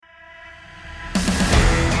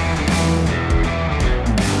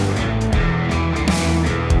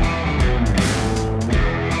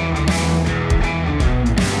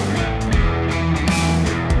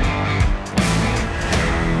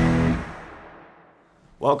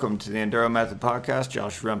Welcome to the Enduro Method Podcast.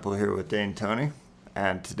 Josh Rempel here with Dane Tony.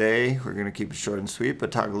 And today we're going to keep it short and sweet,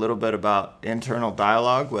 but talk a little bit about internal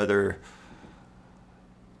dialogue, whether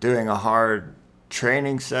doing a hard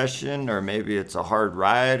training session or maybe it's a hard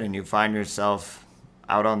ride and you find yourself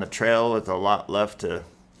out on the trail with a lot left to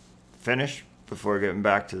finish before getting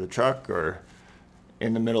back to the truck, or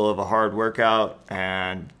in the middle of a hard workout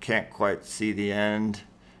and can't quite see the end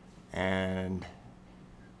and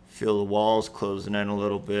feel the walls closing in a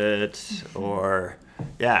little bit, or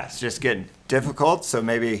it's just getting difficult. So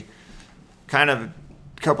maybe kind of a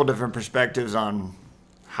couple different perspectives on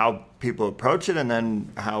how people approach it and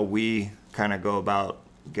then how we kind of go about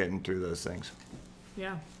getting through those things.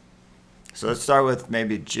 Yeah. So let's start with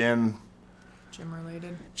maybe gym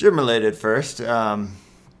related first. And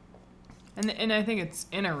I think it's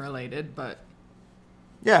interrelated, but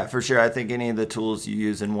yeah, for sure. I think any of the tools you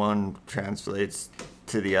use in one translates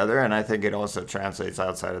to the other, and I think it also translates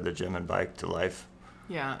outside of the gym and bike to life.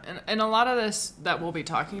 Yeah, and a lot of this that we'll be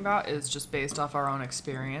talking about is just based off our own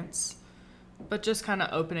experience, but just kind of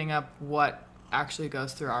opening up what actually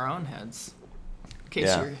goes through our own heads,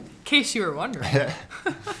 in case you were wondering.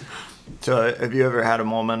 So have you ever had a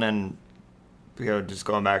moment and, just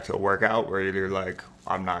going back to a workout where you're like,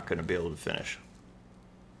 I'm not going to be able to finish?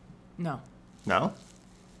 No?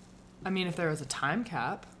 I mean, if there was a time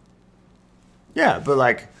cap. Yeah, but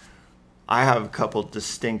like, I have a couple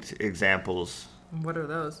distinct examples. What are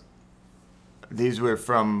those? These were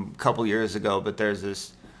from a couple years ago, but there's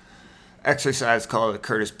this exercise called the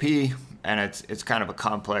Curtis P, and it's kind of a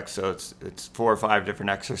complex, so it's 4 or 5 different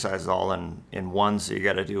exercises all in one, so you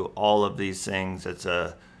got to do all of these things.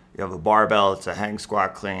 You have a barbell, it's a hang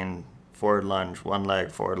squat clean, forward lunge, one leg,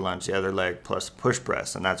 forward lunge, the other leg, plus push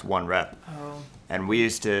press, and that's 1 rep. Oh. And we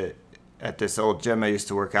used to, at this old gym I used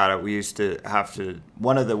to work out at, we used to have to,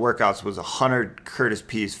 one of the workouts was 100 Curtis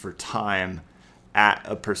P's for time at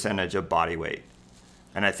a percentage of body weight.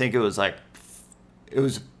 And I think it was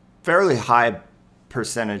fairly high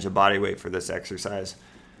percentage of body weight for this exercise.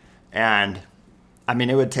 And I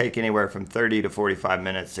mean, it would take anywhere from 30 to 45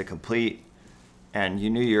 minutes to complete. And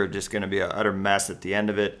you knew you were just going to be an utter mess at the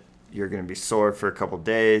end of it. You're going to be sore for a couple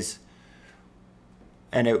days.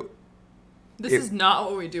 And This is not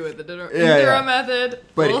what we do with the Enduro Method.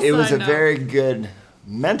 But it was a very good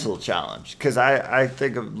mental challenge, because I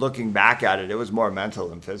think of looking back at it was more mental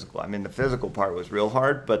than physical. I mean, the physical part was real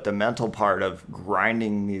hard, but the mental part of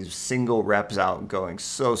grinding these single reps out and going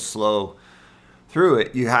so slow through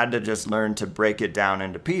it, you had to just learn to break it down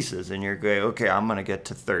into pieces. And you're going, okay, I'm going to get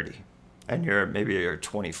to 30. And you're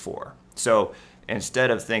 24. So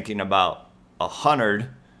instead of thinking about 100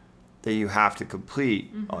 that you have to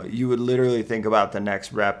complete, you would literally think about the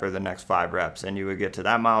next rep or the next 5 reps, and you would get to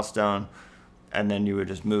that milestone, and then you would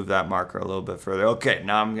just move that marker a little bit further. Okay,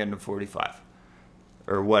 now I'm getting to 45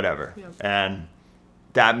 or whatever. Yep. And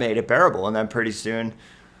that made it bearable. And then pretty soon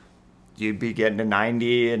you'd be getting to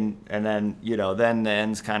 90, and then, then the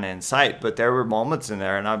end's kind of in sight. But there were moments in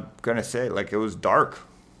there, and I'm going to say, like, it was dark.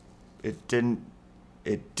 It didn't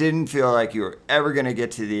feel like you were ever going to get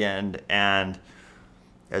to the end, and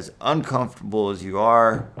as uncomfortable as you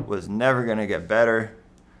are, was never going to get better.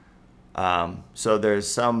 So there's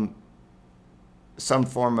some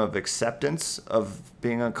form of acceptance of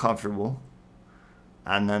being uncomfortable,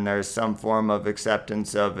 and then there's some form of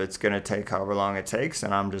acceptance of it's going to take however long it takes,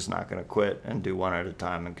 and I'm just not going to quit and do one at a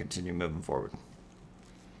time and continue moving forward.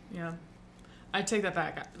 Yeah. I take that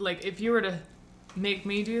back. Like, if you were to make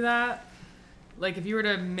me do that, like if you were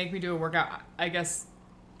to make me do a workout, I guess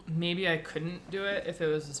maybe I couldn't do it if it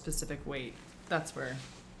was a specific weight. That's where.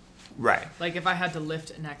 Right. Like if I had to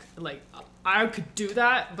lift I could do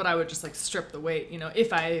that, but I would just like strip the weight,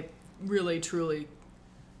 if I really truly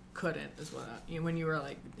couldn't, is what when you were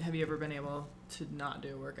like, have you ever been able to not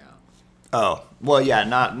do a workout? Oh, well, yeah,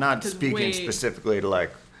 not speaking specifically to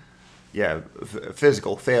like,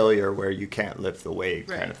 physical failure where you can't lift the weight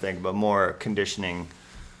kind of thing, but more conditioning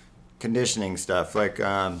stuff. Like,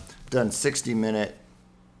 done 60-minute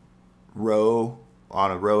row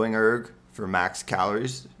on a rowing erg for max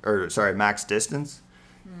distance.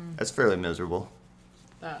 That's fairly miserable.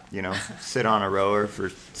 Sit on a rower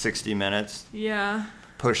for 60 minutes. Yeah.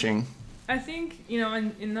 Pushing. I think,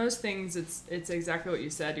 in those things, it's exactly what you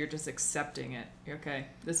said. You're just accepting it. Okay,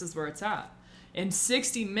 this is where it's at. In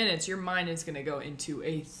 60 minutes, your mind is going to go into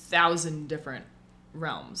 1,000 different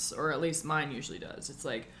realms, or at least mine usually does. It's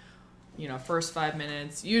like, first 5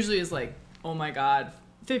 minutes usually is like, oh my God,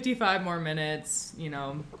 55 more minutes,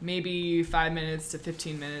 maybe 5 minutes to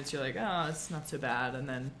 15 minutes. You're like, oh, it's not so bad. And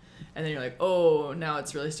then you're like, oh, now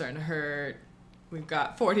it's really starting to hurt. We've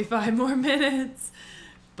got 45 more minutes.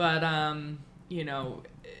 But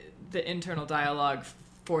the internal dialogue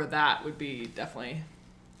for that would be definitely,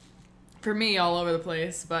 for me, all over the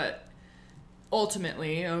place. But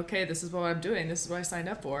ultimately, okay, this is what I'm doing. This is what I signed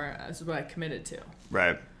up for. This is what I committed to.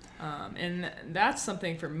 Right. And that's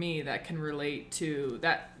something for me that can relate to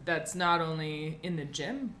that. That's not only in the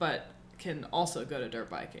gym, but can also go to dirt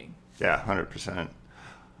biking. Yeah, 100%.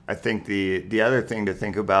 I think the other thing to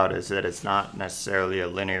think about is that it's not necessarily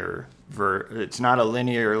it's not a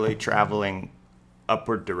linearly traveling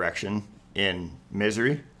upward direction in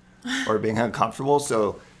misery or being uncomfortable.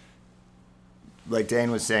 So like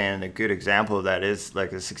Dane was saying, a good example of that is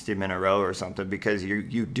like a 60-minute row or something, because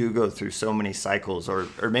you do go through so many cycles, or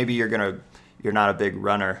maybe you're not a big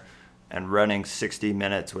runner, and running 60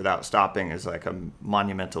 minutes without stopping is like a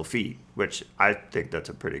monumental feat, which I think that's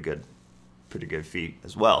a pretty good feat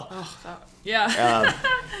as well. Oh, yeah.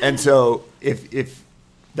 And so if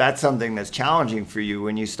that's something that's challenging for you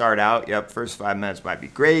when you start out, first 5 minutes might be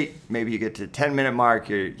great. Maybe you get to the 10-minute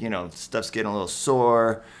mark, stuff's getting a little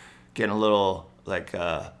sore, getting a little like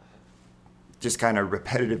just kind of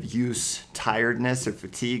repetitive use, tiredness or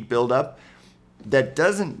fatigue build up. That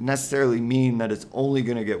doesn't necessarily mean that it's only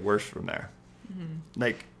going to get worse from there. Mm-hmm.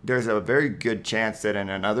 Like there's a very good chance that in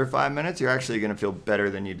another 5 minutes, you're actually going to feel better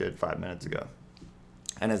than you did 5 minutes ago.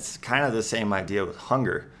 And it's kind of the same idea with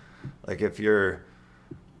hunger. Like if you're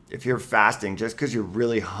fasting, just because you're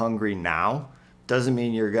really hungry now doesn't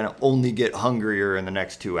mean you're going to only get hungrier in the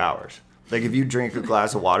next 2 hours. Like if you drink a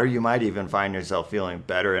glass of water, you might even find yourself feeling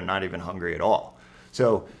better and not even hungry at all.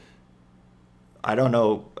 So I don't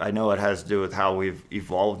know. I know it has to do with how we've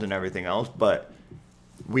evolved and everything else, but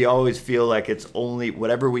we always feel like it's only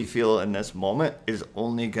whatever we feel in this moment is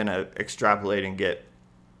only going to extrapolate and get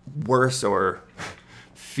worse or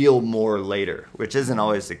feel more later, which isn't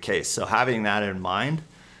always the case. So having that in mind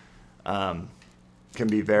can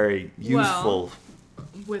be very useful. Well,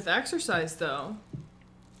 with exercise, though,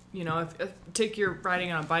 if take your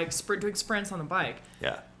riding on a bike, doing sprints on the bike.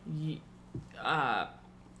 Yeah.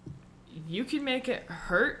 You can make it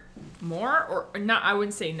hurt more, or not. I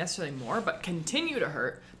wouldn't say necessarily more, but continue to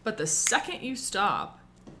hurt. But the second you stop,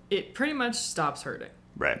 it pretty much stops hurting.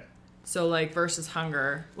 Right. So like versus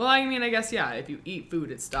hunger. Well, I mean, I guess, yeah, if you eat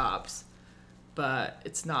food, it stops. But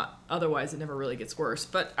it's not, otherwise it never really gets worse.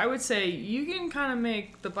 But I would say you can kind of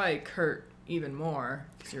make the bike hurt even more,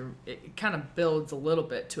 because it kind of builds a little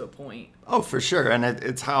bit to a point. Oh, for sure. And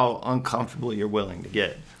it's how uncomfortable you're willing to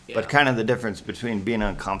get. Yeah. But kind of the difference between being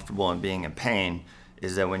uncomfortable and being in pain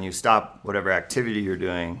is that when you stop whatever activity you're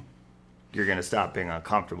doing, you're going to stop being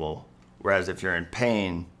uncomfortable. Whereas if you're in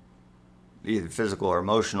pain, either physical or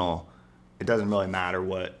emotional, it doesn't really matter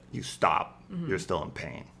what you stop. Mm-hmm. You're still in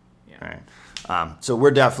pain. Yeah. Right? So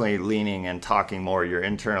we're definitely leaning and talking more your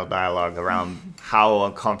internal dialogue around how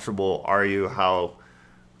uncomfortable are you, how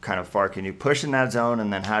kind of far can you push in that zone,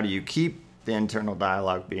 and then how do you keep the internal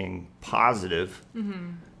dialogue being positive,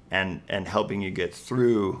 mm-hmm. and helping you get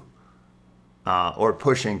through or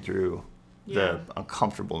pushing through the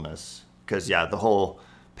uncomfortableness. Because, the whole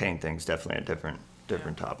pain thing is definitely a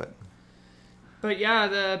different topic. But,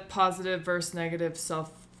 the positive versus negative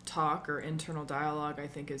self-talk or internal dialogue, I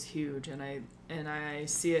think, is huge. And I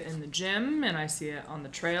see it in the gym, and I see it on the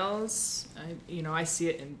trails. I see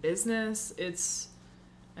it in business. It's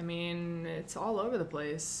all over the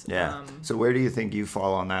place. Yeah. So where do you think you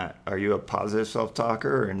fall on that? Are you a positive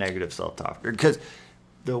self-talker or a negative self-talker? Because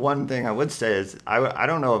the one thing I would say is I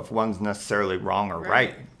don't know if one's necessarily wrong or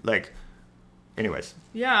right. Like, anyways.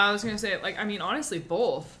 Yeah, I was going to say, honestly,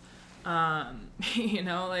 both.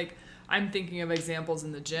 Like, I'm thinking of examples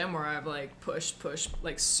in the gym where I've, pushed,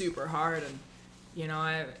 like, super hard, and,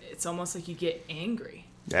 it's almost like you get angry.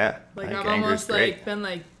 Yeah. Like, I've almost,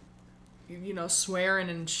 been, swearing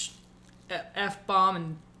and F-bomb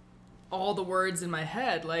and all the words in my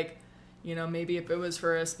head. Like, maybe if it was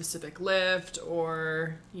for a specific lift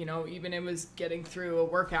or, even it was getting through a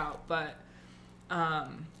workout. But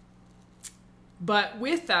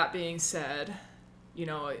with that being said,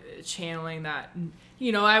 channeling that,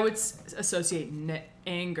 I would associate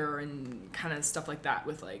anger and kind of stuff like that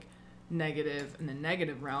with like negative in the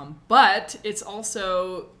negative realm. But it's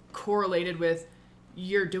also correlated with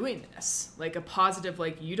you're doing this, like a positive,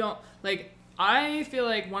 like you don't, like, I feel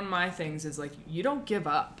like one of my things is like, you don't give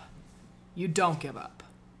up. You don't give up.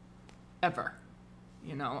 Ever.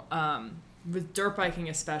 With dirt biking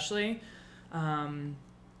especially,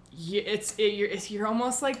 you're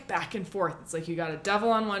almost like back and forth. It's like you got a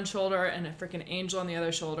devil on one shoulder and a freaking angel on the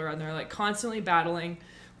other shoulder, and they're like constantly battling.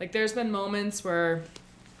 Like there's been moments where,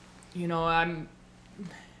 and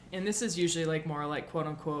this is usually like more like quote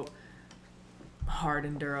unquote hard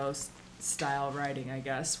enduro style riding, I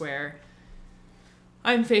guess, where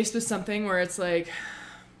I'm faced with something where it's like,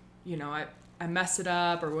 you know, I mess it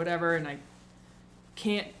up or whatever, and I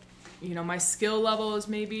can't, you know, my skill level is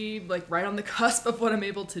maybe like right on the cusp of what I'm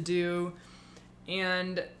able to do.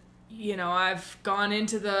 And, you know, I've gone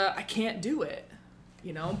into I can't do it,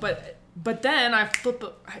 you know, but then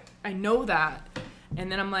I know that.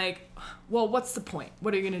 And then I'm like, well, what's the point?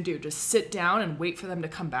 What are you going to do? Just sit down and wait for them to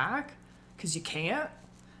come back? Because you can't?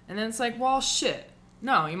 And then it's like, well, shit.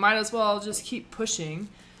 No, you might as well just keep pushing.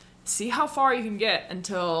 See how far you can get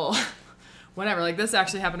until whenever. Like, this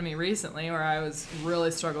actually happened to me recently where I was really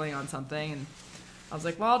struggling on something. And I was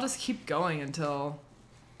like, well, I'll just keep going until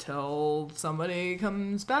somebody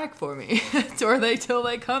comes back for me. Till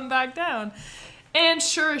they come back down. And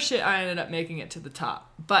sure as shit, I ended up making it to the top.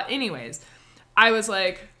 But anyways, I was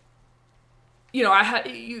like, you know,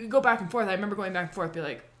 you go back and forth. I remember going back and forth, be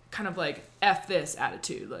like, kind of like F this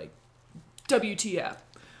attitude, like WTF.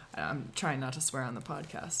 I'm trying not to swear on the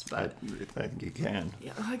podcast, but I think you can.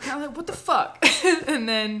 Yeah, like what the fuck? and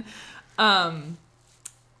then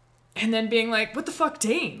being like, what the fuck,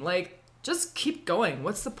 Dane? Like, just keep going.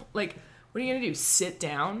 What's the like? What are you gonna do? Sit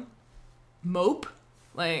down, mope?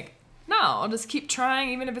 Like, no, I'll just keep trying,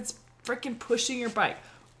 even if it's freaking pushing your bike.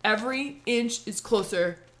 Every inch is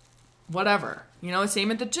closer. Whatever, you know.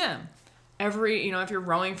 Same at the gym. You know, if you're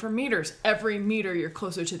rowing for meters, every meter you're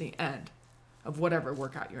closer to the end of whatever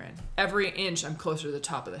workout you're in. Every inch I'm closer to the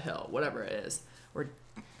top of the hill, whatever it is, or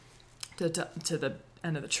to the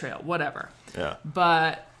end of the trail, whatever. Yeah.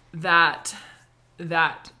 But I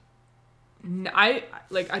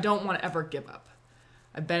don't want to ever give up.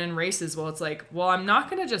 I've been in races where it's like, well, I'm not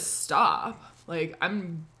going to just stop. Like,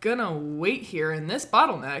 I'm going to wait here in this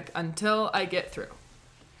bottleneck until I get through.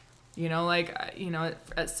 You know, like, you know,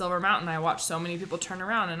 at Silver Mountain, I watched so many people turn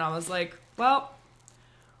around, and I was like, well,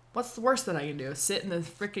 what's the worst that I can do? Sit in the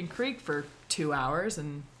freaking creek for 2 hours,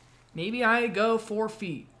 and maybe I go 4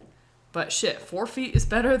 feet. But shit, 4 feet is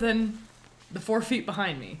better than the 4 feet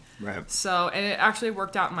behind me. Right. So, and it actually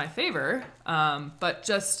worked out in my favor. But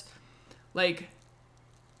just, like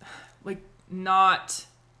not,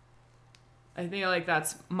 I think like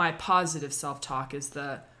that's my positive self-talk is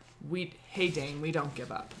hey Dane, we don't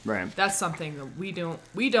give up. Right. That's something that we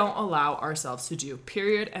don't allow ourselves to do.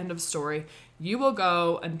 Period. End of story. You will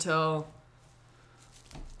go until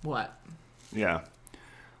what? Yeah.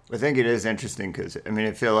 I think it is interesting because, I mean,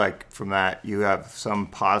 I feel like from that you have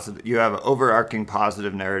you have an overarching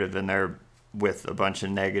positive narrative in there with a bunch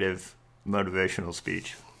of negative motivational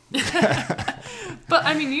speech. But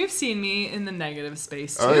I mean, you've seen me in the negative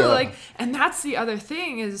space too. Oh, yeah. Like, and that's the other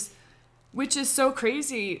thing which is so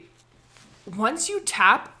crazy. Once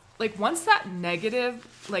that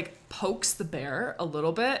negative, like, pokes the bear a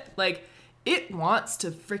little bit, like, it wants to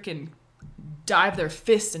freaking dive their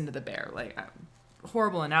fist into the bear. Like,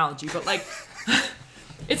 horrible analogy, but like,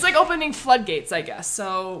 it's like opening floodgates, I guess.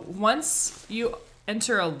 So once you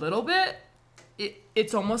enter a little bit,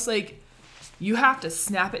 it's almost like you have to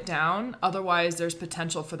snap it down. Otherwise, there's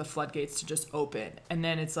potential for the floodgates to just open. And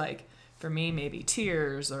then it's like, for me, maybe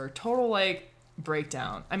tears or total, like,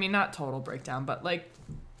 breakdown. I mean, not total breakdown, but like,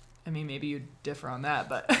 I mean, maybe you differ on that,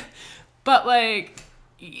 but like,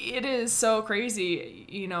 it is so crazy,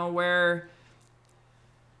 you know, where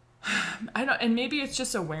and maybe it's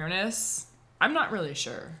just awareness. I'm not really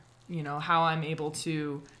sure, you know, how I'm able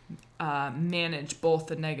to manage both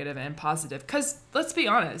the negative and positive. Because let's be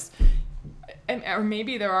honest, or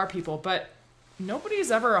maybe there are people, but nobody's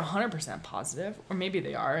ever 100% positive, or maybe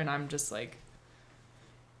they are, and I'm just like,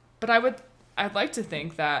 but I'd like to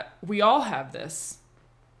think that we all have this.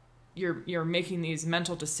 You're making these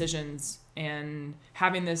mental decisions and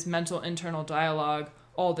having this mental internal dialogue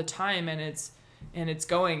all the time, and it's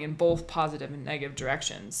going in both positive and negative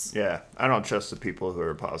directions. Yeah, I don't trust the people who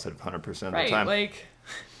are positive 100% of the time. Like,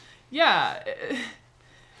 yeah,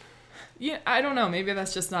 I don't know. Maybe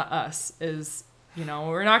that's just not us. You know,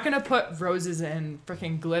 we're not gonna put roses and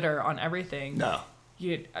freaking glitter on everything. No.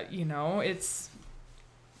 You know, it's.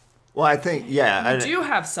 Well, I think, yeah. I do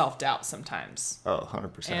have self-doubt sometimes. Oh,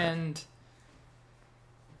 100%. And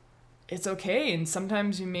it's okay. And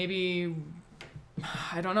sometimes you maybe,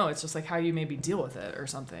 I don't know, it's just like how you maybe deal with it or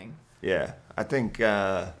something. Yeah. I think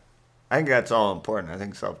that's all important. I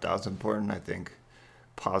think self-doubt's important. I think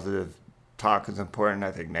positive talk is important.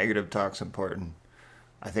 I think negative talk's important.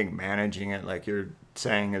 I think managing it, like you're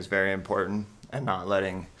saying, is very important, and not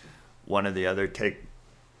letting one or the other take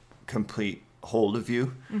complete hold of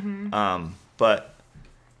you. Mm-hmm. But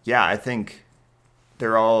yeah, I think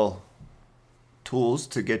they're all tools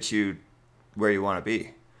to get you where you want to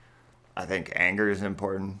be. I think anger is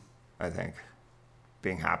important. I think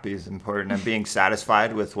being happy is important, and being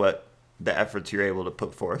satisfied with what the efforts you're able to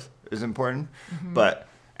put forth is important. Mm-hmm. But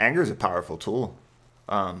anger is a powerful tool,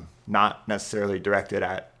 not necessarily directed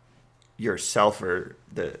at yourself or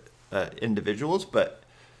the individuals, but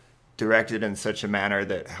directed in such a manner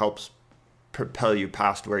that helps propel you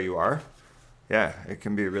past where you are. Yeah, it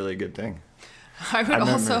can be a really good thing. I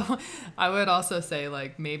would also say,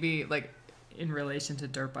 like, maybe, like, in relation to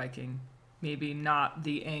dirt biking, maybe not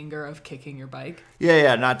the anger of kicking your bike.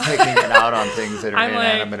 Yeah, not taking it out on things that are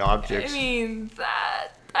inanimate objects. I mean,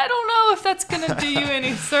 I don't know if that's going to do you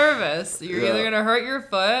any service. You're either going to hurt your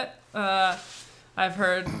foot. I've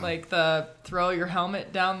heard, like, the throw your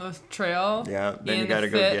helmet down the trail. Yeah, then you got to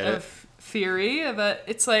go get it. Fury, but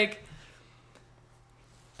it's like,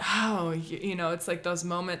 it's like those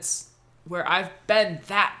moments where I've been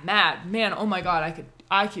that mad. Man, oh my God,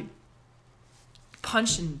 I could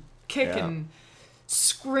punch and kick and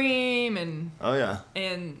scream and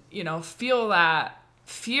feel that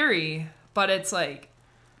fury, but it's like,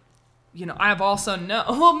 I've also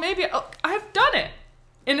maybe I've done it,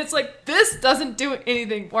 and it's like, this doesn't do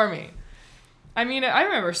anything for me. I mean, I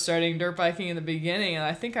remember starting dirt biking in the beginning, and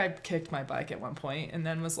I think I kicked my bike at one point, and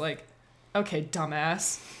then was like, okay,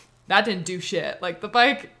 dumbass, that didn't do shit. Like, the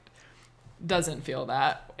bike doesn't feel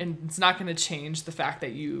that, and it's not going to change the fact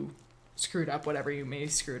that you screwed up whatever you may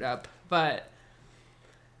have screwed up. But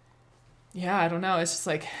yeah, I don't know, it's just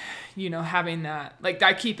like, having that, like,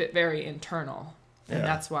 I keep it very internal, and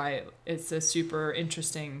that's why it's a super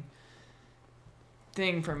interesting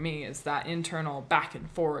thing for me, is that internal back and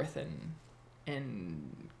forth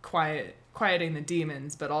and quieting the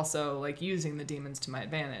demons, but also, like, using the demons to my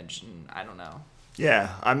advantage. And I don't know. Yeah,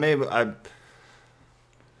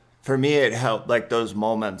 for me, it helped, like, those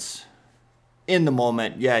moments in the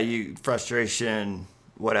moment. Yeah, frustration,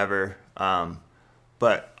 whatever.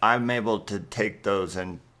 But I'm able to take those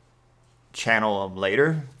and channel them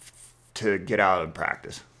later to get out and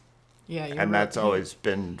practice. Yeah, and that's always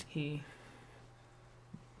been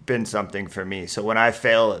something for me. So when I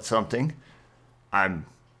fail at something, I'm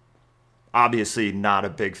obviously not a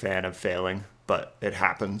big fan of failing, but it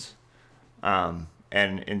happens. And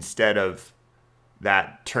instead of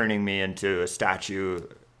that turning me into a statue,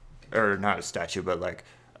 or not a statue, but like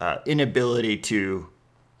inability to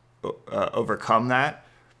overcome that,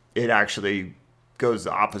 it actually goes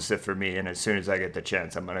the opposite for me. And as soon as I get the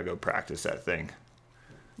chance, I'm going to go practice that thing.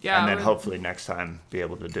 Yeah. And then hopefully next time be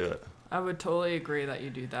able to do it. I would totally agree that you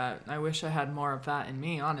do that. I wish I had more of that in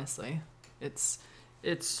me, honestly. It's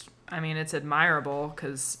admirable,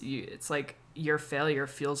 because it's like your failure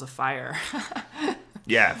fuels a fire.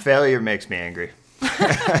 Yeah, failure makes me angry.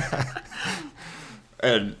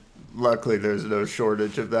 And luckily there's no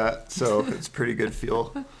shortage of that, so it's pretty good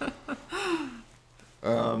fuel.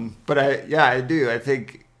 But I do. I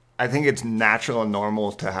think it's natural and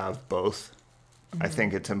normal to have both. Mm-hmm. I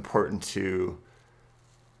think it's important to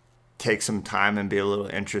take some time and be a little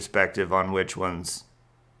introspective on which one's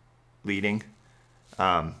leading.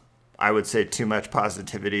 I would say too much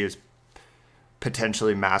positivity is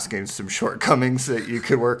potentially masking some shortcomings that you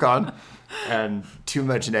could work on, and too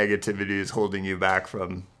much negativity is holding you back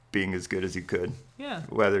from being as good as you could. Yeah.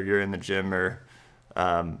 Whether you're in the gym or,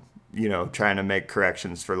 trying to make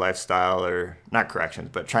corrections for lifestyle, or not corrections,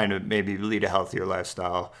 but trying to maybe lead a healthier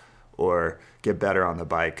lifestyle or get better on the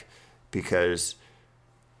bike, because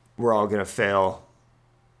we're all going to fail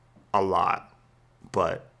a lot,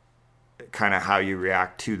 but kind of how you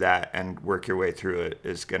react to that and work your way through it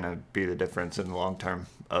is going to be the difference in the long term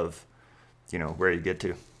of, where you get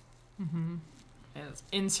to. Mm-hmm. And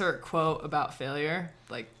insert quote about failure,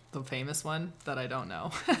 like the famous one that I don't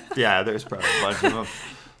know. Yeah, there's probably a bunch of them.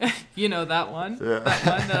 That one? Yeah. That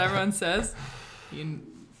one that everyone says?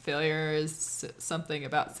 Failure is something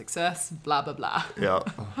about success, blah, blah, blah. Yeah.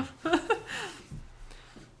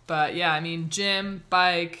 But yeah, gym,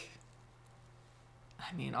 bike,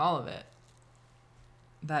 all of it.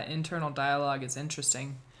 That internal dialogue is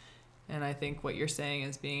interesting. And I think what you're saying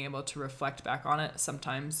is being able to reflect back on it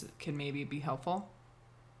sometimes can maybe be helpful.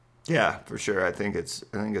 Yeah, for sure. I think it's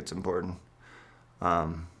important.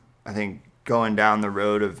 I think going down the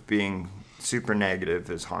road of being super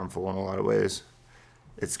negative is harmful in a lot of ways.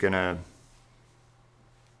 It's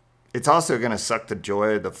also gonna suck the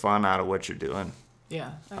joy, the fun out of what you're doing.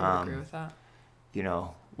 Yeah, I would agree with that.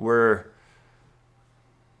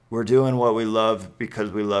 We're doing what we love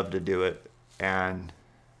because we love to do it, and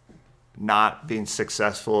not being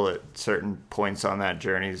successful at certain points on that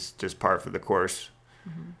journey is just par for the course.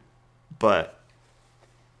 Mm-hmm. But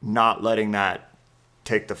not letting that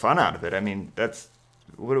take the fun out of it. That's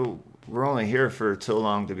we're only here for so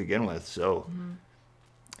long to begin with. So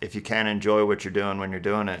if you can't enjoy what you're doing when you're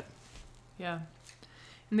doing it. Yeah.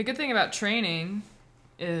 And the good thing about training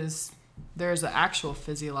is there's an actual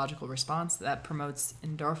physiological response that promotes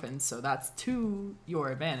endorphins. So that's to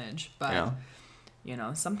your advantage. But,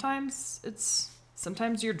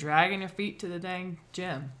 sometimes you're dragging your feet to the dang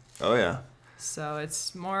gym. Oh, yeah. So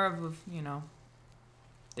it's more of,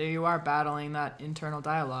 there you are battling that internal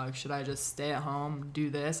dialogue. Should I just stay at home, do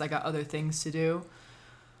this? I got other things to do.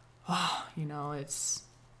 Oh, it's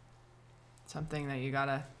something that you got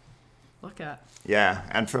to look at. Yeah,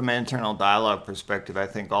 and from an internal dialogue perspective, I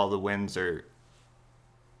think all the wins are...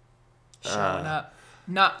 Showing up,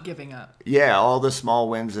 not giving up. Yeah, all the small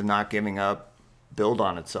wins and not giving up build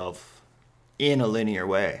on itself in a linear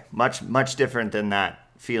way. Much, much different than that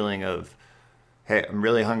feeling of, hey, I'm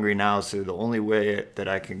really hungry now, so the only way that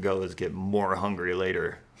I can go is get more hungry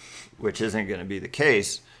later, which isn't going to be the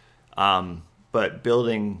case. But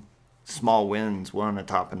building small wins, one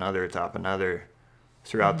atop another,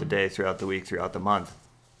 throughout the day, throughout the week, throughout the month,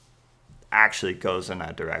 actually goes in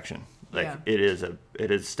that direction.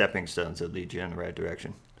 It is stepping stones that lead you in the right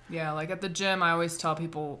direction. Yeah, like at the gym, I always tell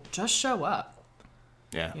people, just show up.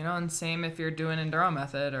 Yeah. And same if you're doing Enduro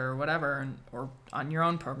Method or whatever, or on your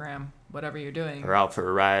own program, whatever you're doing. Or out for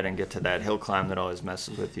a ride and get to that hill climb that always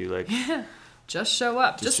messes with you. Like, just show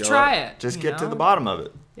up. Just try it. Just get to the bottom of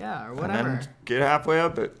it. Yeah, or whatever. And then get halfway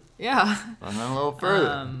up it. Yeah. And then a little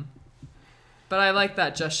further. But I like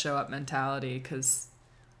that just show up mentality because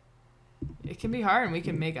it can be hard and we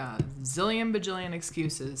can make a zillion bajillion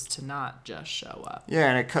excuses to not just show up. Yeah,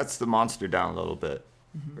 and it cuts the monster down a little bit,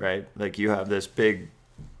 right? Like you have this big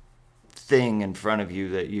thing in front of you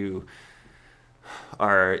that you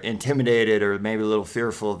are intimidated or maybe a little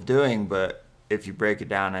fearful of doing, but if you break it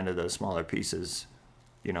down into those smaller pieces,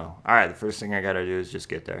 all right, the first thing I got to do is just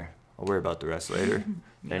get there. I'll worry about the rest later.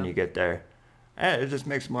 Then you get there. It just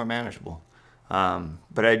makes it more manageable.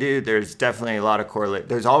 But there's definitely a lot of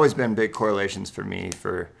there's always been big correlations for me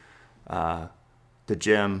for the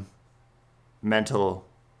gym, mental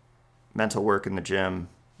work in the gym,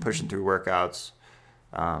 pushing through workouts,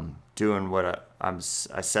 doing what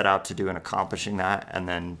I set out to do and accomplishing that, and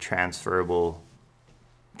then transferring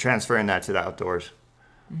that to the outdoors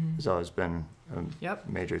has always been a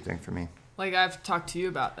major thing for me. Like I've talked to you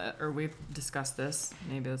about that, or we've discussed this.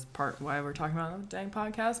 Maybe that's part why we're talking about it on the dang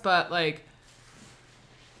podcast, but like,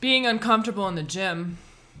 being uncomfortable in the gym,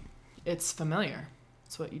 it's familiar.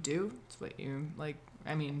 It's what you do. It's what you like.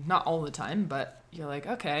 I mean, not all the time, but you're like,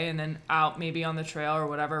 okay. And then out maybe on the trail or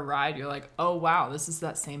whatever ride, you're like, oh, wow, this is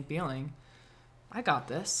that same feeling. I got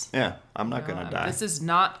this. Yeah, I'm not going to die. This is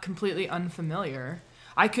not completely unfamiliar.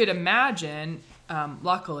 I could imagine,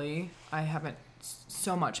 luckily, I haven't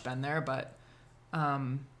so much been there, but,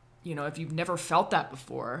 if you've never felt that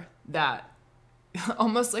before, that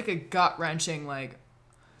almost like a gut-wrenching, like,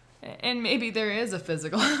 and maybe there is a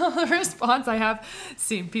physical response. I have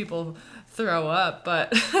seen people throw up,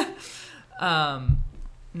 but not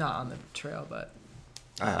on the trail, but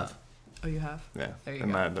I have. Oh, you have? Yeah. There you I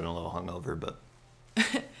go. might have been a little hungover, but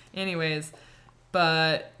anyways,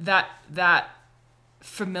 but that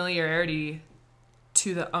familiarity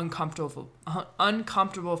to the uncomfortable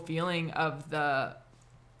feeling of the,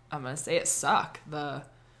 I'm going to say it, suck, the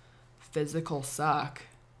physical suck.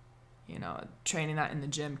 Training that in the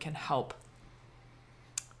gym can help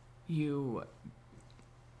you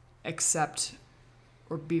accept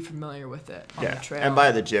or be familiar with it on the trail. And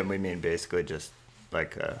by the gym, we mean basically just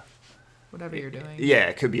like whatever you're doing. Yeah,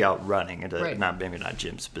 it could be out running, maybe not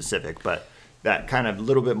gym specific, but that kind of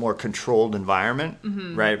little bit more controlled environment,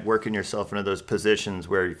 right? Working yourself into those positions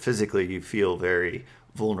where physically you feel very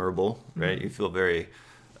vulnerable, right? You feel very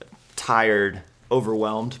tired,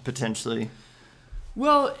 overwhelmed potentially.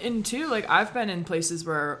 Well, and too, like, I've been in places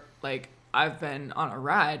where, like, I've been on a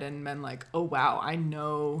ride and been like, oh, wow, I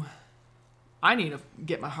know I need to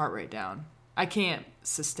get my heart rate down. I can't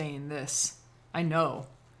sustain this. I know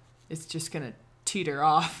it's just going to teeter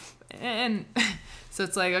off. And so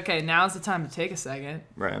it's like, okay, now's the time to take a second.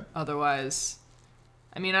 Right. Otherwise,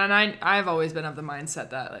 I mean, and I've always been of the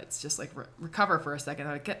mindset that it's just like recover for a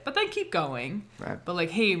second, but then keep going. Right. But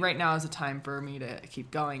like, hey, right now is the time for me to keep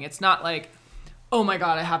going. It's not like, oh my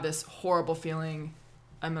God, I have this horrible feeling.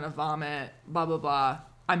 I'm going to vomit, blah, blah, blah.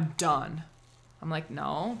 I'm done. I'm like,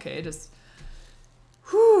 no, okay, just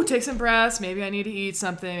take some breaths. Maybe I need to eat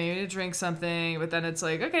something, maybe I need to drink something. But then it's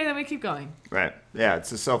like, okay, then we keep going. Right. Yeah,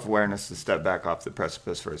 it's a self-awareness to step back off the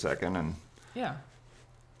precipice for a second and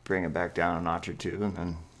bring it back down a notch or two and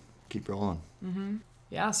then keep rolling.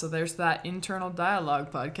 Yeah, so there's that internal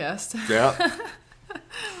dialogue podcast. Yeah.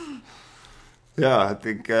 Yeah, I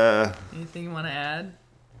think Anything you want to add?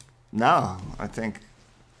 no, I think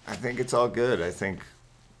it's all good. I think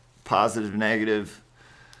positive, negative,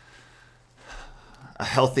 a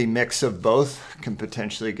healthy mix of both can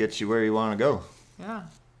potentially get you where you want to go. Yeah.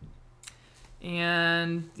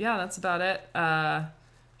 And yeah, that's about it.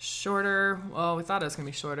 Shorter. Well, we thought it was going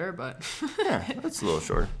to be shorter, but Yeah, that's a little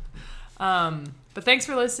short. but thanks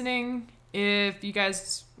for listening. If you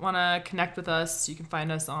guys want to connect with us, you can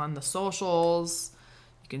find us on the socials.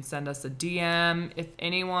 You can send us a DM. If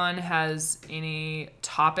anyone has any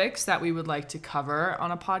topics that we would like to cover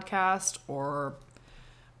on a podcast or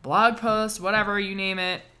blog post, whatever, you name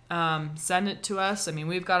it, send it to us. I mean,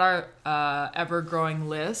 we've got our ever-growing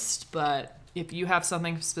list, but if you have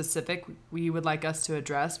something specific we would like us to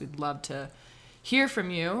address, we'd love to hear from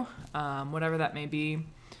you, whatever that may be.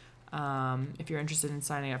 If you're interested in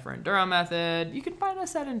signing up for Enduro Method, you can find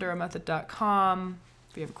us at enduromethod.com.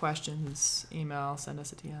 If you have questions, email, send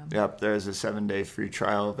us a DM. Yep, there's a 7-day free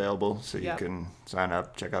trial available, so you Yep. can sign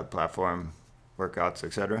up, check out the platform, workouts,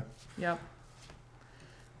 etc. Yep.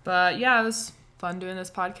 But yeah, it was fun doing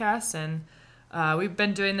this podcast, and we've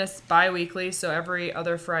been doing this bi-weekly, so every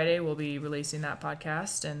other Friday we'll be releasing that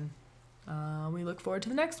podcast, and we look forward to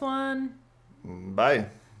the next one. Bye.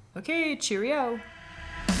 Okay, cheerio.